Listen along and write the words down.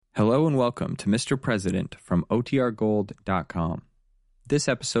Hello and welcome to Mr. President from OTRGold.com. This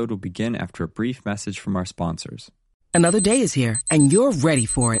episode will begin after a brief message from our sponsors. Another day is here, and you're ready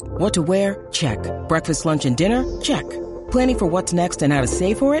for it. What to wear? Check. Breakfast, lunch, and dinner? Check. Planning for what's next and how to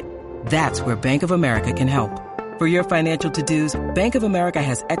save for it? That's where Bank of America can help. For your financial to-dos, Bank of America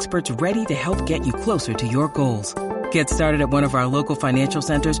has experts ready to help get you closer to your goals. Get started at one of our local financial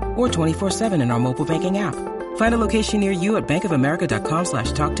centers or 24/7 in our mobile banking app. Find a location near you at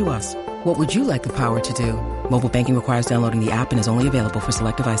bankofamerica.com/talktous. What would you like the power to do? Mobile banking requires downloading the app and is only available for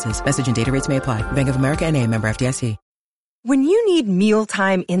select devices. Message and data rates may apply. Bank of America N.A., member FDIC. When you need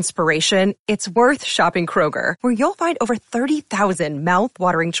mealtime inspiration, it's worth shopping Kroger, where you'll find over 30,000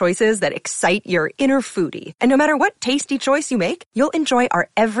 mouth-watering choices that excite your inner foodie. And no matter what tasty choice you make, you'll enjoy our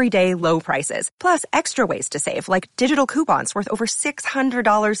everyday low prices, plus extra ways to save, like digital coupons worth over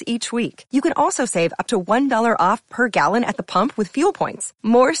 $600 each week. You can also save up to $1 off per gallon at the pump with fuel points.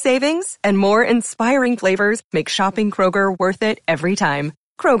 More savings and more inspiring flavors make shopping Kroger worth it every time.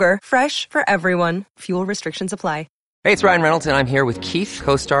 Kroger, fresh for everyone. Fuel restrictions apply. Hey, it's Ryan Reynolds, and I'm here with Keith,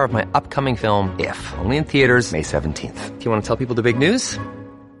 co-star of my upcoming film, If, only in theaters May 17th. Do you want to tell people the big news?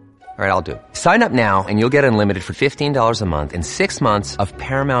 All right, I'll do it. Sign up now and you'll get unlimited for $15 a month and 6 months of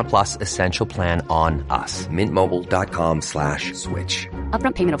Paramount Plus Essential Plan on us. MintMobile.com/switch.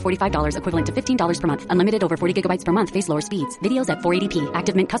 Upfront payment of $45 equivalent to $15 per month. Unlimited over 40 gigabytes per month. Face lower speeds. Videos at 480p.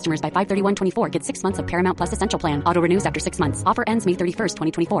 Active Mint customers by 531.24 get 6 months of Paramount Plus Essential Plan. Auto renews after 6 months. Offer ends May 31st,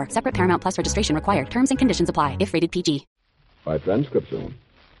 2024. Separate Paramount Plus registration required. Terms and conditions apply if rated PG. By transcription.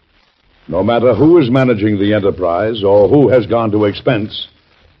 No matter who is managing the enterprise or who has gone to expense,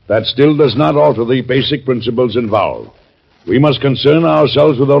 that still does not alter the basic principles involved. We must concern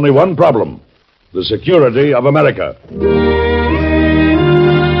ourselves with only one problem: the security of America.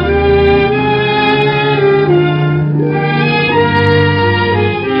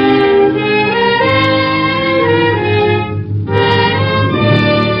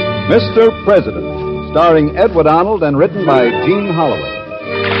 Mr. President, starring Edward Arnold and written by Gene Holloway.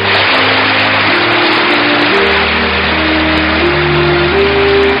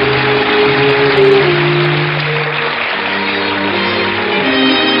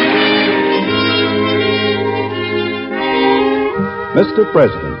 Mr.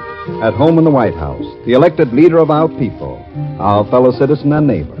 President, at home in the White House, the elected leader of our people, our fellow citizen and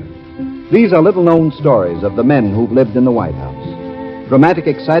neighbor. These are little-known stories of the men who've lived in the White House. Dramatic,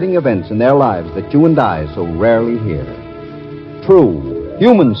 exciting events in their lives that you and I so rarely hear. True,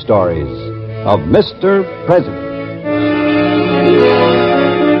 human stories of Mr. President.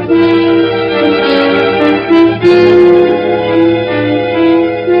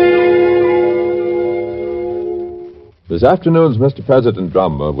 This afternoon's Mr. President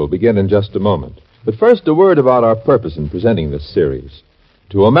drama will begin in just a moment. But first, a word about our purpose in presenting this series.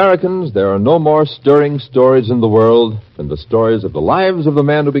 To Americans, there are no more stirring stories in the world than the stories of the lives of the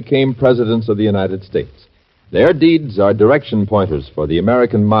men who became presidents of the United States. Their deeds are direction pointers for the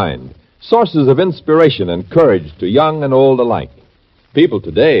American mind, sources of inspiration and courage to young and old alike. People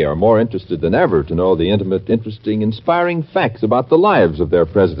today are more interested than ever to know the intimate, interesting, inspiring facts about the lives of their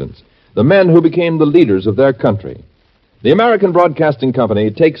presidents, the men who became the leaders of their country. The American Broadcasting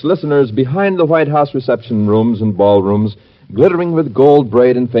Company takes listeners behind the White House reception rooms and ballrooms, glittering with gold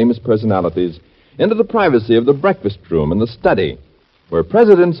braid and famous personalities, into the privacy of the breakfast room and the study, where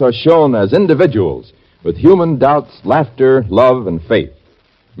presidents are shown as individuals with human doubts, laughter, love, and faith.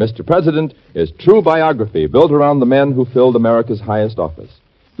 Mr. President is true biography built around the men who filled America's highest office.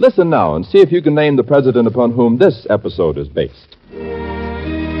 Listen now and see if you can name the president upon whom this episode is based.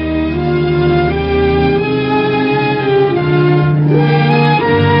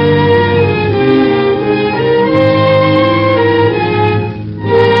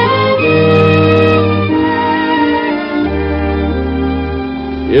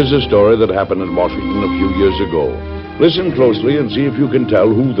 Here's a story that happened in Washington a few years ago. Listen closely and see if you can tell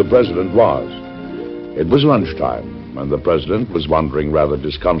who the president was. It was lunchtime, and the president was wandering rather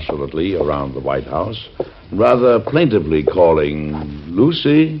disconsolately around the White House, rather plaintively calling,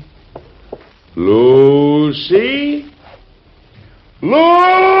 "Lucy? Lucy?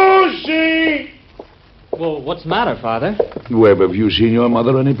 Lucy!" Well, what's the matter, Father? Where have you seen your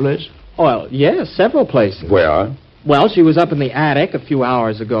mother anyplace? Well, yes, several places. Where? Well, she was up in the attic a few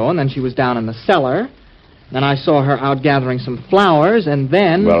hours ago, and then she was down in the cellar. Then I saw her out gathering some flowers, and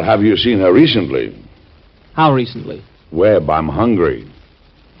then... Well, have you seen her recently? How recently? Webb, I'm hungry.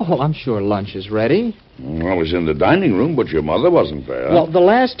 Oh, I'm sure lunch is ready. I was in the dining room, but your mother wasn't there. Well, the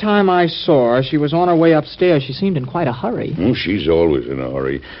last time I saw her, she was on her way upstairs. She seemed in quite a hurry. She's always in a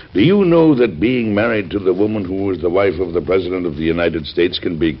hurry. Do you know that being married to the woman who was the wife of the President of the United States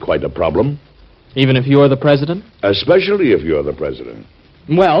can be quite a problem? Even if you're the president? Especially if you're the president.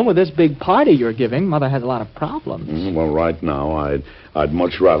 Well, with this big party you're giving, Mother has a lot of problems. Well, right now, I'd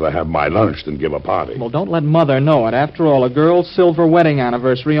much rather have my lunch than give a party. Well, don't let Mother know it. After all, a girl's silver wedding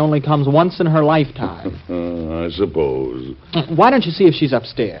anniversary only comes once in her lifetime. I suppose. Why don't you see if she's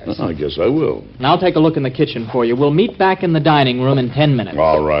upstairs? I guess I will. And I'll take a look in the kitchen for you. We'll meet back in the dining room in 10 minutes.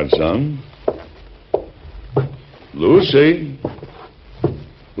 All right, son. Lucy!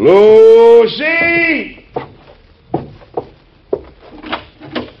 Lucy!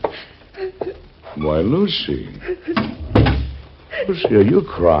 Why, Lucy. Lucy, are you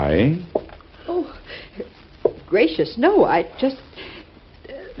crying? Oh, gracious, no. I just...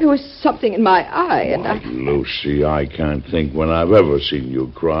 there was something in my eye, and Why, Lucy, I can't think when I've ever seen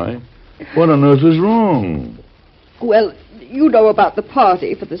you cry. What on earth is wrong? Well, you know about the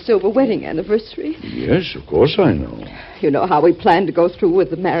party for the silver wedding anniversary. Yes, of course I know. You know how we planned to go through with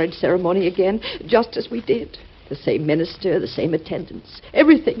the marriage ceremony again, just as we did. The same minister, the same attendants.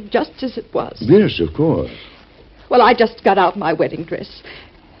 Everything just as it was. Yes, of course. Well, I just got out my wedding dress,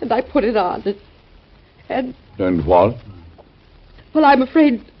 and I put it on, and... And what? Well, I'm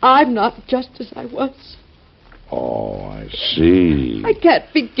afraid I'm not just as I was. Oh, I see. I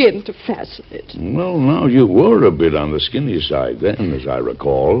can't begin to fasten it. Well, now, you were a bit on the skinny side then, as I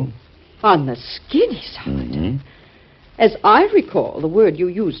recall. On the skinny side? Mm-hmm. As I recall, the word you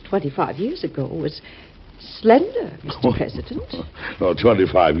used 25 years ago was... slender, Mr. President. No,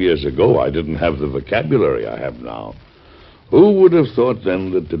 25 years ago, I didn't have the vocabulary I have now. Who would have thought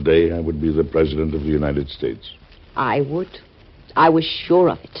then that today I would be the President of the United States? I would. I was sure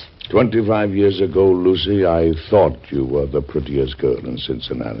of it. 25 years ago, Lucy, I thought you were the prettiest girl in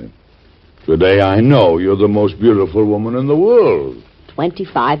Cincinnati. Today, I know you're the most beautiful woman in the world.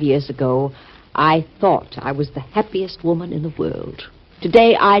 25 years ago, I thought I was the happiest woman in the world.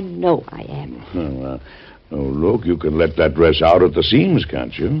 Today, I know I am. Oh, look, you can let that dress out at the seams,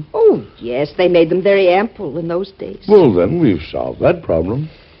 can't you? Oh, yes, they made them very ample in those days. Well, then we've solved that problem.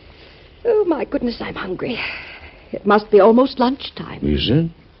 Oh, my goodness, I'm hungry. It must be almost lunchtime. Is it?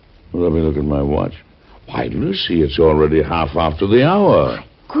 Well, let me look at my watch. Why, Lucy, it's already half after the hour. My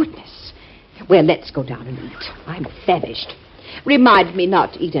goodness. Well, let's go down and eat. I'm famished. Remind me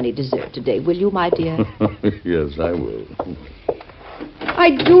not to eat any dessert today, will you, my dear? Yes, I will. I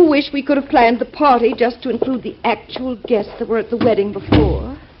do wish we could have planned the party just to include the actual guests that were at the wedding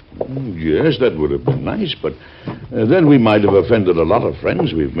before. Yes, that would have been nice, but then we might have offended a lot of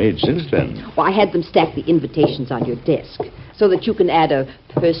friends we've made since then. Well, I had them stack the invitations on your desk so that you can add a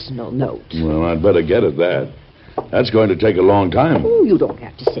personal note. Well, I'd better get at that. That's going to take a long time. Oh, you don't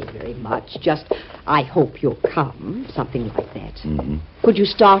have to say very much. Just, I hope you'll come, something like that. Mm-hmm. Could you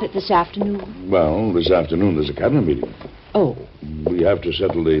start it this afternoon? Well, this afternoon there's a cabinet meeting. Oh. We have to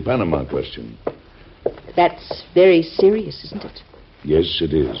settle the Panama question. That's very serious, isn't it? Yes,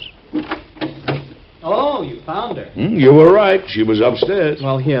 it is. Oh, you found her. You were right. She was upstairs.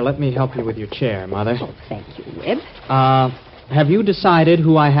 Well, here, let me help you with your chair, Mother. Oh, thank you, Webb. Have you decided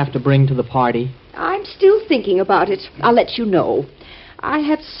who I have to bring to the party? I'm still thinking about it. I'll let you know. I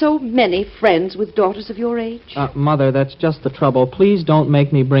have so many friends with daughters of your age. Mother, that's just the trouble. Please don't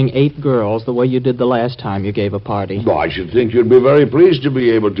make me bring 8 girls the way you did the last time you gave a party. Well, I should think you'd be very pleased to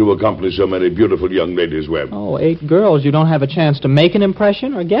be able to accomplish so many beautiful young ladies, Webb. Oh, 8 girls. You don't have a chance to make an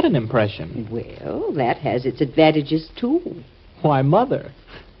impression or get an impression. Well, that has its advantages, too. Why, Mother.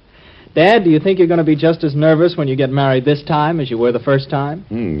 Dad, do you think you're going to be just as nervous when you get married this time as you were the first time?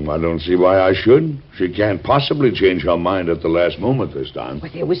 I don't see why I should. She can't possibly change her mind at the last moment this time.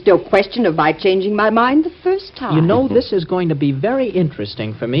 Well, there was no question of my changing my mind the first time. You know, this is going to be very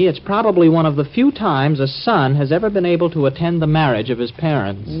interesting for me. It's probably one of the few times a son has ever been able to attend the marriage of his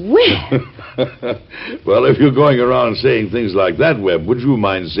parents. Well. Well, if you're going around saying things like that, Webb, would you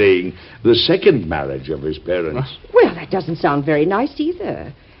mind saying the second marriage of his parents? Well, that doesn't sound very nice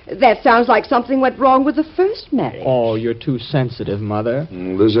either. That sounds like something went wrong with the first marriage. Oh, you're too sensitive, Mother.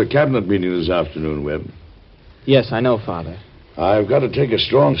 There's a cabinet meeting this afternoon, Webb. Yes, I know, Father. I've got to take a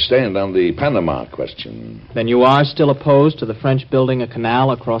strong stand on the Panama question. Then you are still opposed to the French building a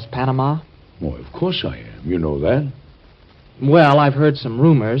canal across Panama? Oh, of course I am. You know that. Well, I've heard some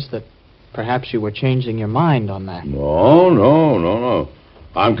rumors that perhaps you were changing your mind on that. No.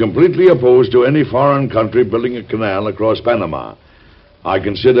 I'm completely opposed to any foreign country building a canal across Panama. I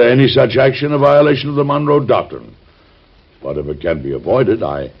consider any such action a violation of the Monroe Doctrine. But if it can be avoided,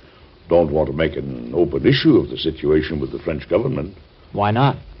 I don't want to make an open issue of the situation with the French government. Why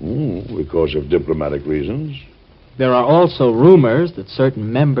not? Because of diplomatic reasons. There are also rumors that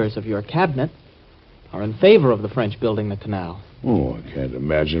certain members of your cabinet are in favor of the French building the canal. Oh, I can't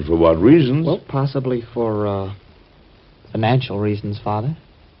imagine for what reasons. Well, possibly for financial reasons, Father.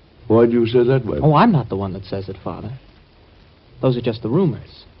 Why do you say that, Webb? Oh, I'm not the one that says it, Father. Those are just the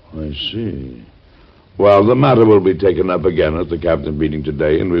rumors. I see. Well, the matter will be taken up again at the cabinet meeting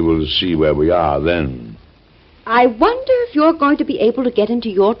today, and we will see where we are then. I wonder if you're going to be able to get into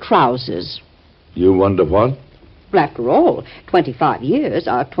your trousers. You wonder what? Well, after all, 25 years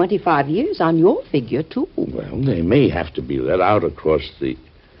are 25 years on your figure, too. Well, they may have to be let out across the...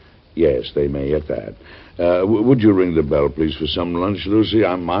 Yes, they may at that. Would you ring the bell, please, for some lunch, Lucy?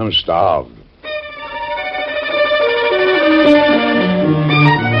 I'm starved.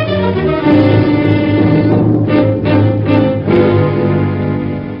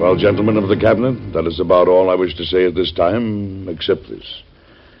 Well, gentlemen of the cabinet, that is about all I wish to say at this time, except this.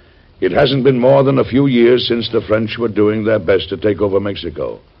 It hasn't been more than a few years since the French were doing their best to take over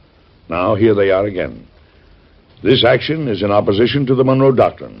Mexico. Now, here they are again. This action is in opposition to the Monroe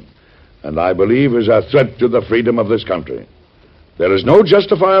Doctrine, and I believe is a threat to the freedom of this country. There is no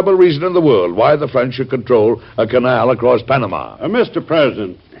justifiable reason in the world why the French should control a canal across Panama. Mr.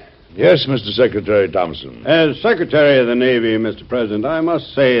 President. Yes, Mr. Secretary Thompson. As Secretary of the Navy, Mr. President, I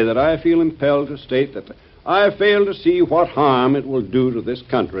must say that I feel impelled to state that I fail to see what harm it will do to this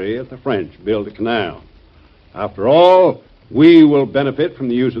country if the French build a canal. After all, we will benefit from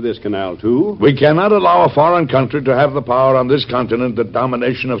the use of this canal, too. We cannot allow a foreign country to have the power on this continent that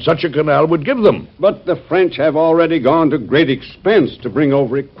domination of such a canal would give them. But the French have already gone to great expense to bring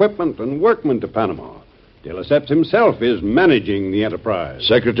over equipment and workmen to Panama. De Lesseps himself is managing the enterprise.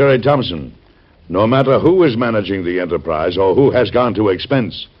 Secretary Thompson, no matter who is managing the enterprise or who has gone to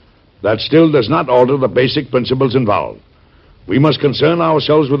expense, that still does not alter the basic principles involved. We must concern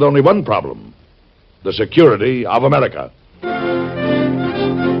ourselves with only one problem: the security of America.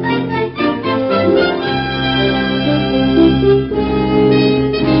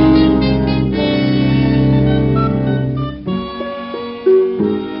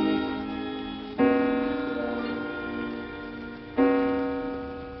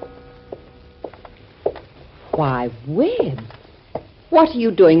 Why, Webb, what are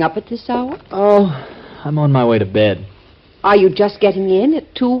you doing up at this hour? Oh, I'm on my way to bed. Are you just getting in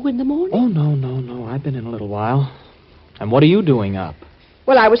at 2 in the morning? Oh, no. I've been in a little while. And what are you doing up?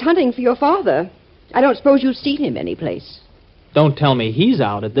 Well, I was hunting for your father. I don't suppose you've seen him anyplace. Don't tell me he's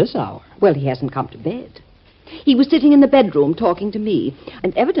out at this hour. Well, he hasn't come to bed. He was sitting in the bedroom talking to me,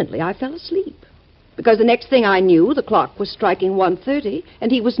 and evidently I fell asleep. Because the next thing I knew, the clock was striking 1:30,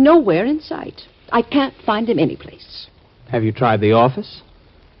 and he was nowhere in sight. I can't find him anyplace. Have you tried the office?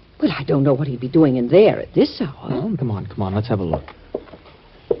 Well, I don't know what he'd be doing in there at this hour. Oh, come on, let's have a look.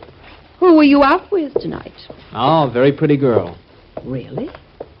 Who were you out with tonight? Oh, a very pretty girl. Really?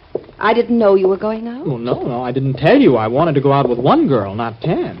 I didn't know you were going out. Well, no, I didn't tell you. I wanted to go out with one girl, not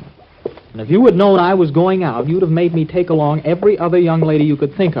 10. And if you had known I was going out, you'd have made me take along every other young lady you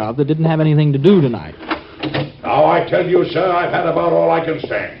could think of that didn't have anything to do tonight. Now, I tell you, sir, I've had about all I can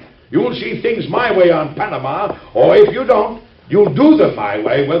stand. You'll see things my way on Panama, or if you don't, you'll do them my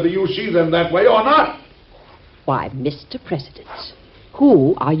way, whether you see them that way or not. Why, Mr. President,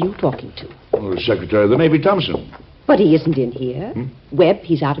 who are you talking to? Well, the Secretary of the Navy, Thompson. But he isn't in here. Webb,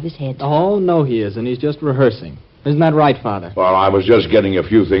 he's out of his head. Oh, no, he isn't. He's just rehearsing. Isn't that right, Father? Well, I was just getting a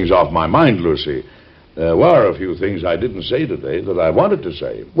few things off my mind, Lucy. There were a few things I didn't say today that I wanted to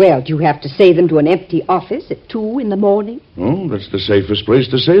say. Well, do you have to say them to an empty office at 2 in the morning? Oh, that's the safest place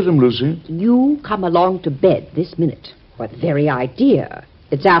to say them, Lucy. You come along to bed this minute. What the very idea.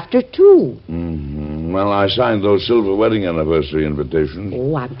 It's after 2. Mm-hmm. Well, I signed those silver wedding anniversary invitations.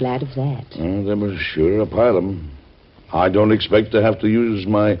 Oh, I'm glad of that. Oh, there was sure a pile of them. I don't expect to have to use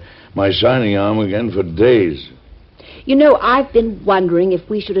my signing arm again for days. You know, I've been wondering if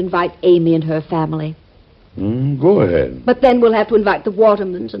we should invite Amy and her family. Go ahead. But then we'll have to invite the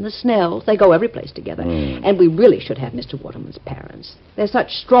Watermans and the Snells. They go every place together. And we really should have Mr. Waterman's parents. They're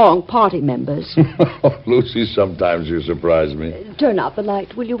such strong party members. Oh, Lucy, sometimes you surprise me. Turn out the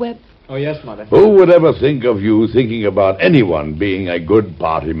light, will you, Webb? Oh, yes, Mother. Who would ever think of you thinking about anyone being a good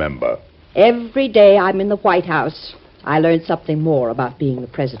party member? Every day I'm in the White House, I learn something more about being the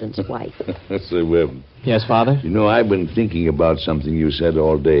president's wife. Say, Webb. Yes, Father? You know, I've been thinking about something you said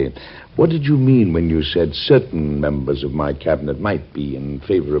all day. What did you mean when you said certain members of my cabinet might be in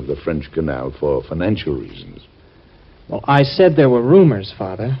favor of the French Canal for financial reasons? Well, I said there were rumors,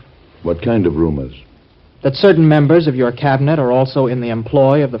 Father. What kind of rumors? That certain members of your cabinet are also in the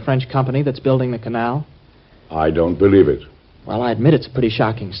employ of the French company that's building the canal? I don't believe it. Well, I admit it's a pretty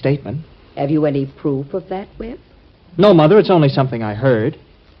shocking statement. Have you any proof of that, Webb? No, Mother, it's only something I heard.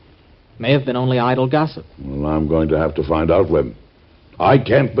 May have been only idle gossip. Well, I'm going to have to find out, Webb. I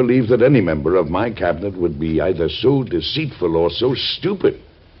can't believe that any member of my cabinet would be either so deceitful or so stupid.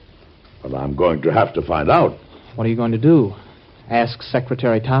 But I'm going to have to find out. What are you going to do? Ask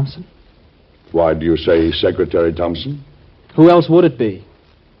Secretary Thompson? Why do you say Secretary Thompson? Who else would it be?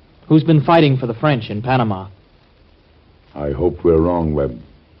 Who's been fighting for the French in Panama? I hope we're wrong, Webb.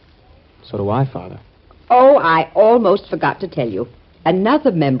 So do I, Father. Oh, I almost forgot to tell you.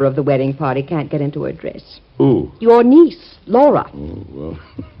 Another member of the wedding party can't get into her dress. Who? Your niece, Laura. Oh,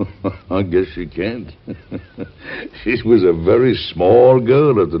 well, I guess she can't. She was a very small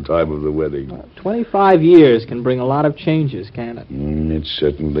girl at the time of the wedding. 25 years can bring a lot of changes, can't it? It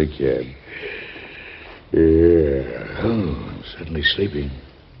certainly can. Yeah. Oh, I'm certainly sleepy.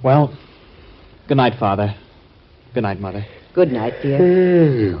 Well, good night, Father. Good night, Mother. Good night,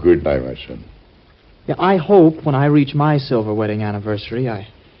 dear. Good night, my son. Yeah, I hope when I reach my silver wedding anniversary, I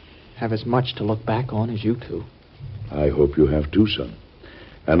have as much to look back on as you two. I hope you have too, son.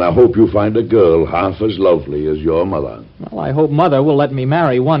 And I hope you find a girl half as lovely as your mother. Well, I hope Mother will let me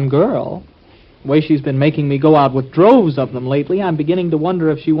marry one girl. The way she's been making me go out with droves of them lately, I'm beginning to wonder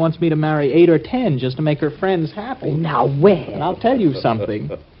if she wants me to marry 8 or 10 just to make her friends happy. Now, Webb. And I'll tell you something.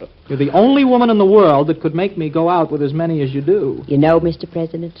 You're the only woman in the world that could make me go out with as many as you do. You know, Mr.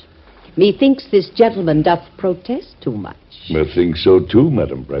 President, methinks this gentleman doth protest too much. Methinks so too,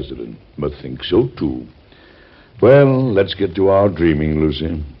 Madam President. Methinks so too. Well, let's get to our dreaming,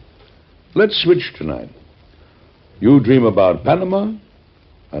 Lucy. Let's switch tonight. You dream about Panama,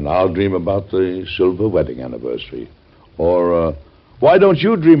 and I'll dream about the silver wedding anniversary. Or, why don't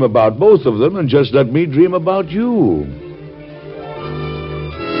you dream about both of them and just let me dream about you?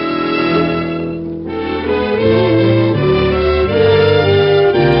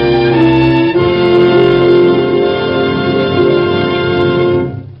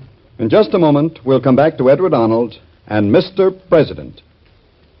 In just a moment, we'll come back to Edward Arnold and Mr. President.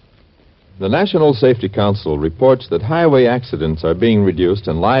 The National Safety Council reports that highway accidents are being reduced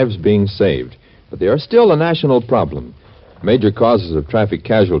and lives being saved, but they are still a national problem. Major causes of traffic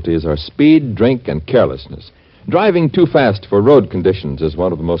casualties are speed, drink, and carelessness. Driving too fast for road conditions is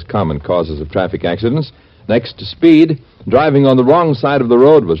one of the most common causes of traffic accidents. Next to speed, driving on the wrong side of the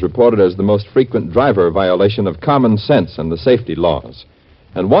road was reported as the most frequent driver violation of common sense and the safety laws.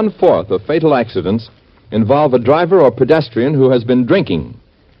 And 1/4 of fatal accidents involve a driver or pedestrian who has been drinking.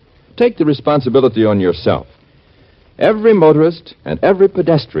 Take the responsibility on yourself. Every motorist and every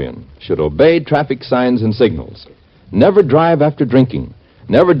pedestrian should obey traffic signs and signals. Never drive after drinking.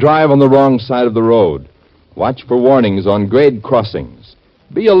 Never drive on the wrong side of the road. Watch for warnings on grade crossings.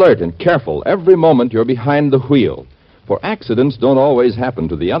 Be alert and careful every moment you're behind the wheel, for accidents don't always happen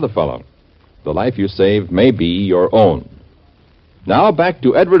to the other fellow. The life you save may be your own. Now back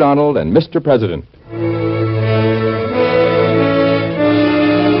to Edward Arnold and Mr. President.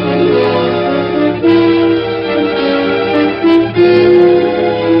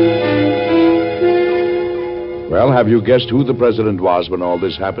 Well, have you guessed who the president was when all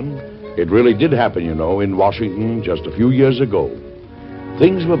this happened? It really did happen, you know, in Washington just a few years ago.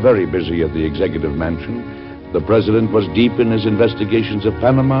 Things were very busy at the executive mansion. The president was deep in his investigations of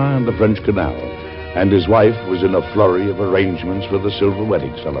Panama and the French Canal, and his wife was in a flurry of arrangements for the silver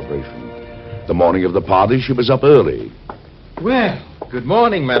wedding celebration. The morning of the party, she was up early. Well, good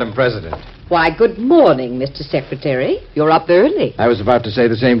morning, Madam President. Why, good morning, Mr. Secretary. You're up early. I was about to say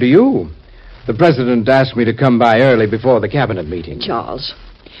the same to you. The president asked me to come by early before the cabinet meeting. Charles,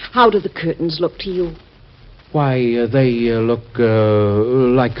 how do the curtains look to you? Why, they look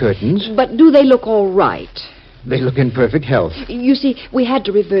like curtains. But do they look all right? They look in perfect health. You see, we had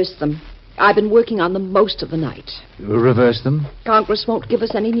to reverse them. I've been working on them most of the night. Reverse them? Congress won't give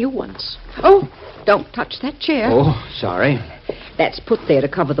us any new ones. Oh, don't touch that chair. Oh, sorry. That's put there to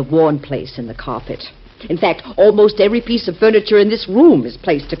cover the worn place in the carpet. In fact, almost every piece of furniture in this room is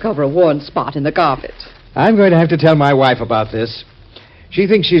placed to cover a worn spot in the carpet. I'm going to have to tell my wife about this. She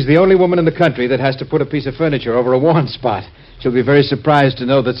thinks she's the only woman in the country that has to put a piece of furniture over a worn spot. She'll be very surprised to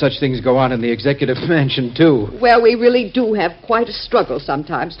know that such things go on in the executive mansion, too. Well, we really do have quite a struggle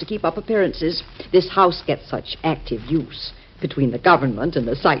sometimes to keep up appearances. This house gets such active use between the government and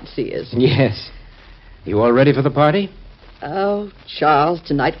the sightseers. Yes. You all ready for the party? Oh, Charles,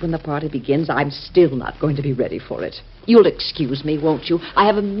 tonight when the party begins, I'm still not going to be ready for it. You'll excuse me, won't you? I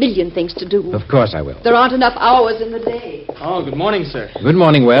have a million things to do. Of course I will. There aren't enough hours in the day. Oh, good morning, sir. Good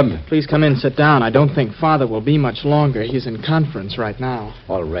morning, Webb. Please come in, sit down. I don't think Father will be much longer. He's in conference right now.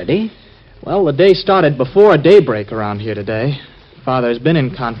 Already? Well, the day started before daybreak around here today. Father's been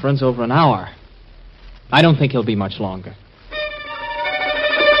in conference over an hour. I don't think he'll be much longer.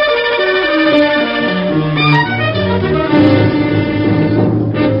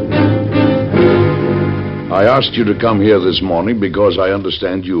 I asked you to come here this morning because I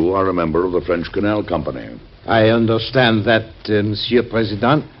understand you are a member of the French Canal Company. I understand that, Monsieur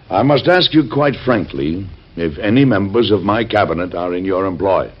President. I must ask you quite frankly if any members of my cabinet are in your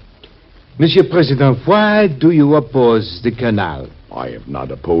employ. Monsieur President, why do you oppose the canal? I have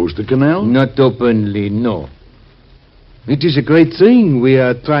not opposed the canal. Not openly, no. It is a great thing we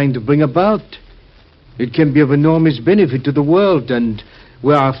are trying to bring about. It can be of enormous benefit to the world, and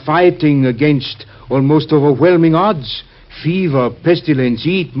we are fighting against almost overwhelming odds. Fever, pestilence,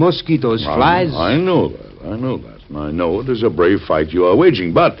 heat, mosquitoes, flies. I know that. And I know it is a brave fight you are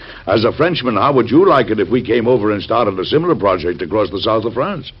waging. But as a Frenchman, how would you like it if we came over and started a similar project across the south of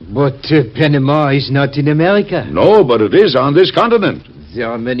France? But Panama is not in America. No, but it is on this continent. There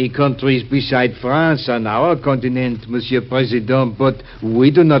are many countries beside France on our continent, Monsieur President, but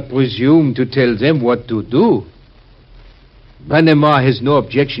we do not presume to tell them what to do. Panama has no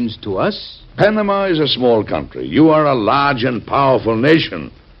objections to us. Panama is a small country. You are a large and powerful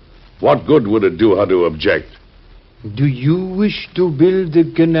nation. What good would it do her to object? Do you wish to build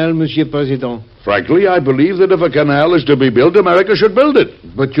the canal, Monsieur President? Frankly, I believe that if a canal is to be built, America should build it.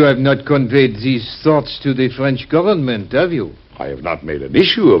 But you have not conveyed these thoughts to the French government, have you? I have not made an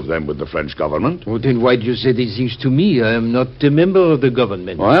issue of them with the French government. Well, then why do you say these things to me? I am not a member of the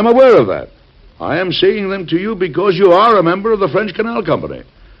government. I am aware of that. I am saying them to you because you are a member of the French Canal Company,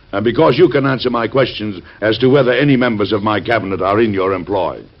 and because you can answer my questions as to whether any members of my cabinet are in your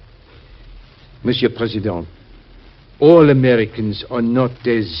employ. Monsieur President, all Americans are not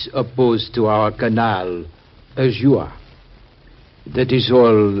as opposed to our canal as you are. That is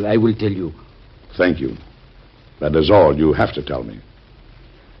all I will tell you. Thank you. That is all you have to tell me.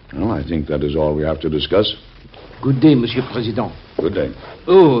 Well, I think that is all we have to discuss. Good day, Monsieur President. Good day.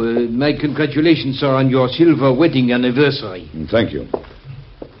 Oh, my congratulations, sir, on your silver wedding anniversary. Thank you.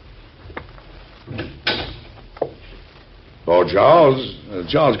 Oh, Charles.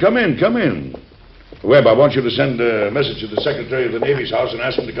 Charles, come in. Webb, I want you to send a message to the Secretary of the Navy's house and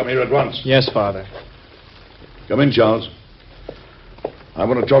ask him to come here at once. Yes, Father. Come in, Charles. I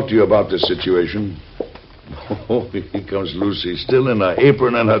want to talk to you about this situation. Oh, here comes Lucy, still in her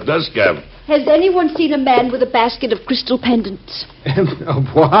apron and her dust cap. Has anyone seen a man with a basket of crystal pendants?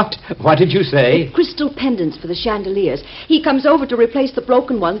 What? What did you say? Crystal pendants for the chandeliers. He comes over to replace the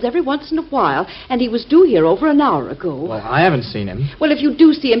broken ones every once in a while, and he was due here over an hour ago. Well, I haven't seen him. Well, if you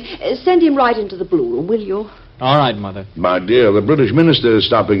do see him, send him right into the blue room, will you? All right, Mother. My dear, the British minister is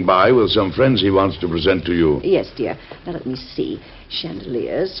stopping by with some friends he wants to present to you. Yes, dear. Now, let me see.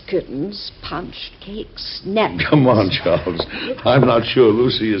 Chandeliers, curtains, punch, cakes, napkins. Come on, Charles. I'm not sure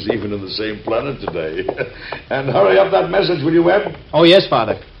Lucy is even in the same planet today. And hurry up that message, will you, Webb? Oh, yes,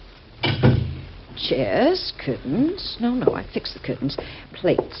 Father. Chairs, curtains. No, I fixed the curtains.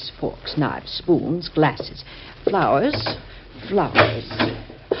 Plates, forks, knives, spoons, glasses. Flowers.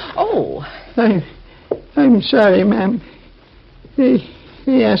 Oh. I'm sorry, ma'am.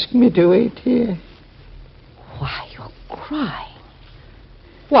 He asked me to wait here. Why, you're crying.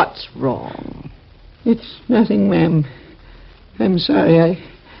 What's wrong? It's nothing, ma'am. I'm sorry.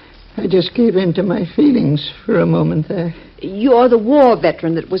 I just gave in to my feelings for a moment there. You're the war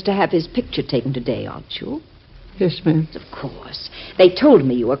veteran that was to have his picture taken today, aren't you? Yes, ma'am. Of course. They told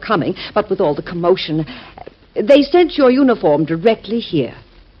me you were coming, but with all the commotion, they sent your uniform directly here.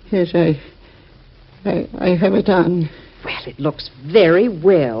 Yes, I have it on. Well, it looks very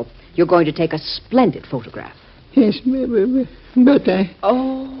well. You're going to take a splendid photograph. Yes, but I...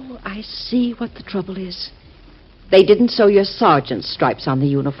 Oh, I see what the trouble is. They didn't sew your sergeant's stripes on the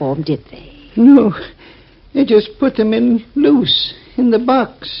uniform, did they? No. They just put them in loose in the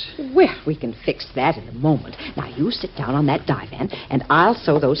box. Well, we can fix that in a moment. Now, you sit down on that divan, and I'll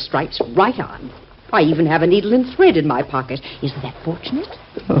sew those stripes right on. I even have a needle and thread in my pocket. Isn't that fortunate?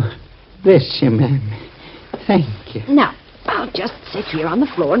 Oh, bless you, ma'am. Thank you. Now, I'll just sit here on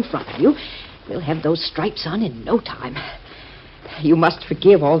the floor in front of you. We'll have those stripes on in no time. You must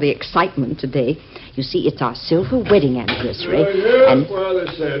forgive all the excitement today. You see, it's our silver wedding anniversary. Yes, Father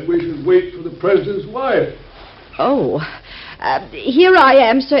said we should wait for the president's wife. Oh, Here I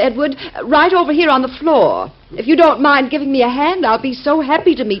am, Sir Edward, right over here on the floor. If you don't mind giving me a hand, I'll be so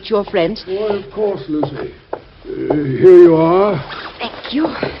happy to meet your friends. Why, of course, Lucy. Here you are. Thank you.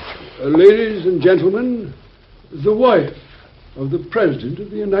 Ladies and gentlemen, the wife of the President of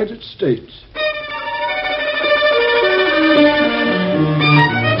the United States.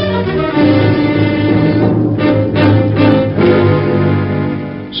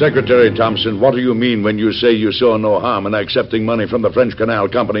 Secretary Thompson, what do you mean when you say you saw no harm in accepting money from the French Canal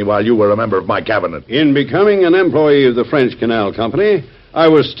Company while you were a member of my cabinet? In becoming an employee of the French Canal Company, I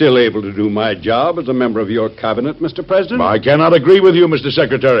was still able to do my job as a member of your cabinet, Mr. President. I cannot agree with you, Mr.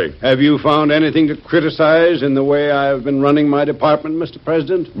 Secretary. Have you found anything to criticize in the way I've been running my department, Mr.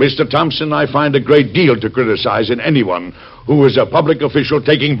 President? Mr. Thompson, I find a great deal to criticize in anyone who is a public official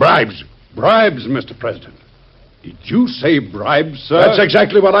taking bribes. Bribes, Mr. President? Did you say bribes, sir? That's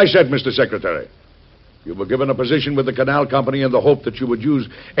exactly what I said, Mr. Secretary. You were given a position with the Canal Company in the hope that you would use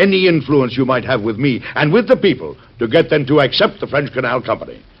any influence you might have with me and with the people to get them to accept the French Canal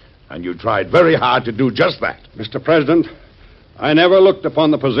Company. And you tried very hard to do just that. Mr. President, I never looked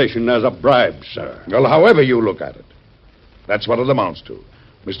upon the position as a bribe, sir. Well, however you look at it, that's what it amounts to.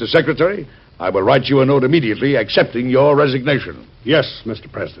 Mr. Secretary, I will write you a note immediately accepting your resignation. Yes,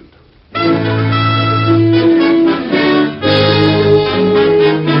 Mr. President.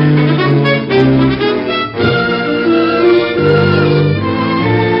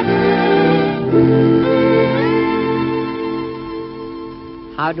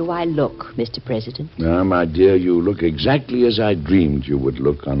 How do I look, Mr. President? Now, my dear, you look exactly as I dreamed you would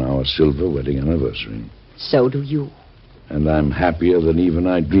look on our silver wedding anniversary. So do you. And I'm happier than even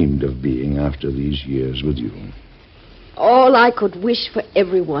I dreamed of being after these years with you. All I could wish for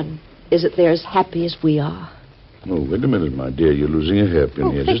everyone is that they're as happy as we are. Oh, wait a minute, my dear. You're losing a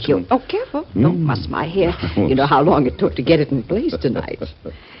hairpin here. Thank you. Oh, careful. Don't muss my hair. You know how long it took to get it in place tonight.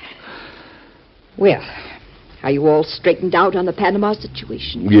 Well, are you all straightened out on the Panama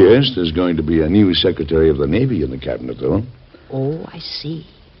situation? Yes, there's going to be a new Secretary of the Navy in the cabinet, though. Oh, I see.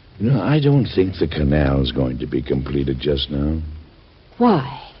 You know, I don't think the canal's going to be completed just now.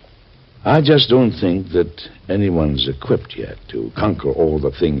 Why? I just don't think that anyone's equipped yet to conquer all the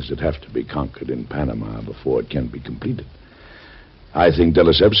things that have to be conquered in Panama before it can be completed. I think de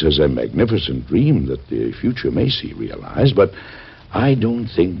Lesseps has a magnificent dream that the future may see realized, but I don't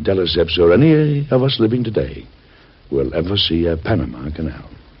think de Lesseps or any of us living today will ever see a Panama Canal.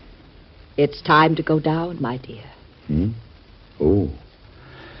 It's time to go down, my dear. Oh.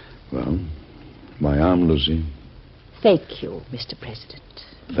 Well, my arm, Lucy. Thank you, Mr. President.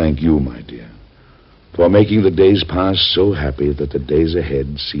 Thank you, my dear, for making the days pass so happy that the days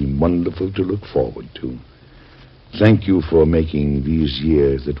ahead seem wonderful to look forward to. Thank you for making these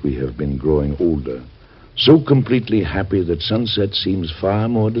years that we have been growing older so completely happy that sunset seems far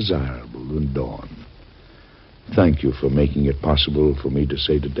more desirable than dawn. Thank you for making it possible for me to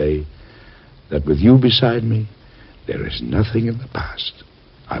say today that with you beside me, there is nothing in the past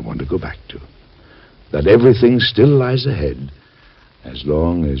I want to go back to. That everything still lies ahead as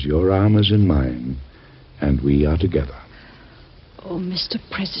long as your arm is in mine and we are together. Oh, Mr.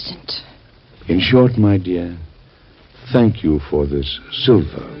 President. In short, my dear, thank you for this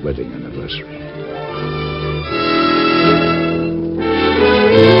silver wedding anniversary.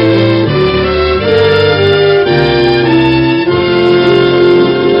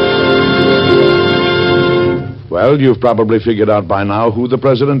 Well, you've probably figured out by now who the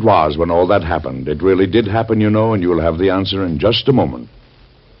president was when all that happened. It really did happen, you know, and you'll have the answer in just a moment.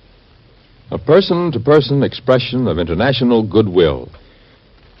 A person-to-person expression of international goodwill.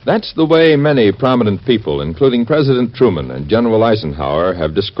 That's the way many prominent people, including President Truman and General Eisenhower,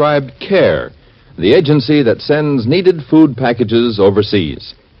 have described CARE, the agency that sends needed food packages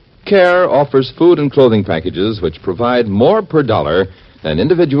overseas. CARE offers food and clothing packages which provide more per dollar than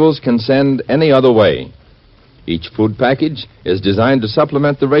individuals can send any other way. Each food package is designed to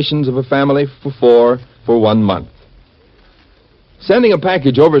supplement the rations of a family for 4 for 1 month. Sending a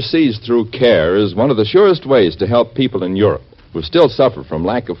package overseas through CARE is one of the surest ways to help people in Europe who still suffer from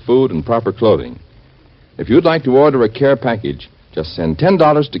lack of food and proper clothing. If you'd like to order a CARE package, just send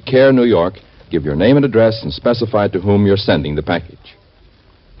 $10 to CARE New York, give your name and address, and specify to whom you're sending the package.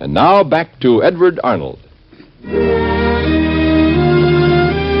 And now back to Edward Arnold.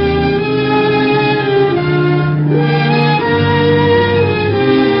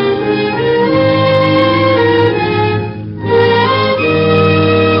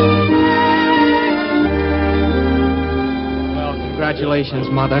 Congratulations,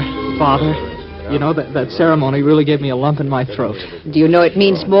 Mother, Father. You know, that ceremony really gave me a lump in my throat. Do you know it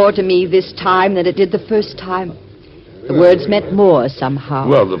means more to me this time than it did the first time? The words meant more somehow.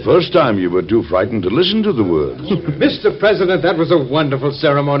 Well, the first time you were too frightened to listen to the words. Mr. President, that was a wonderful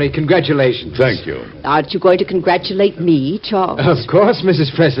ceremony. Congratulations. Thank you. Aren't you going to congratulate me, Charles? Of course,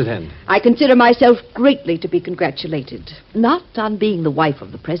 Mrs. President. I consider myself greatly to be congratulated. Not on being the wife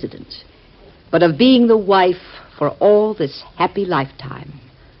of the president, but of being the wife for all this happy lifetime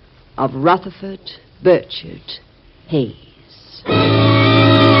of Rutherford Burchard Hayes.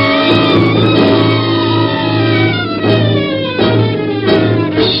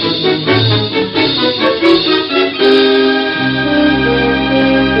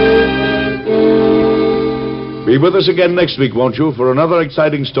 Be with us again next week, won't you, for another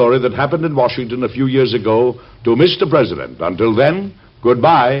exciting story that happened in Washington a few years ago to Mr. President. Until then,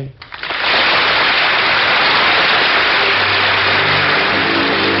 goodbye.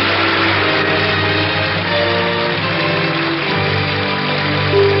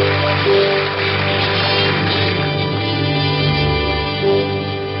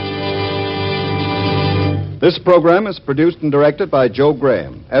 This program is produced and directed by Joe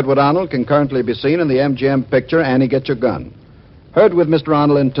Graham. Edward Arnold can currently be seen in the MGM picture Annie Get Your Gun. Heard with Mr.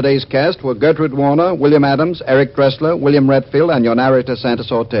 Arnold in today's cast were Gertrude Warner, William Adams, Eric Dressler, William Redfield, and your narrator,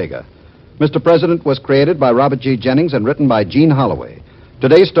 Santos Ortega. Mr. President was created by Robert G. Jennings and written by Gene Holloway.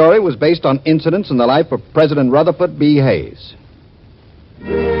 Today's story was based on incidents in the life of President Rutherford B. Hayes.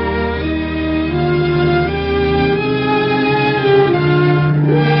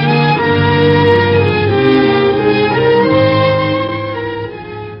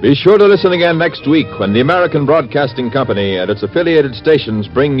 Be sure to listen again next week when the American Broadcasting Company and its affiliated stations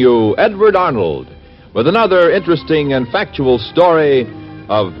bring you Edward Arnold with another interesting and factual story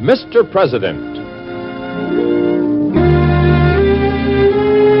of Mr. President.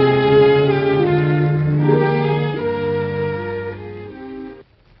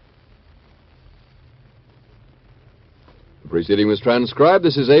 The proceeding was transcribed.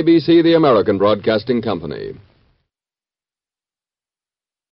 This is ABC, the American Broadcasting Company.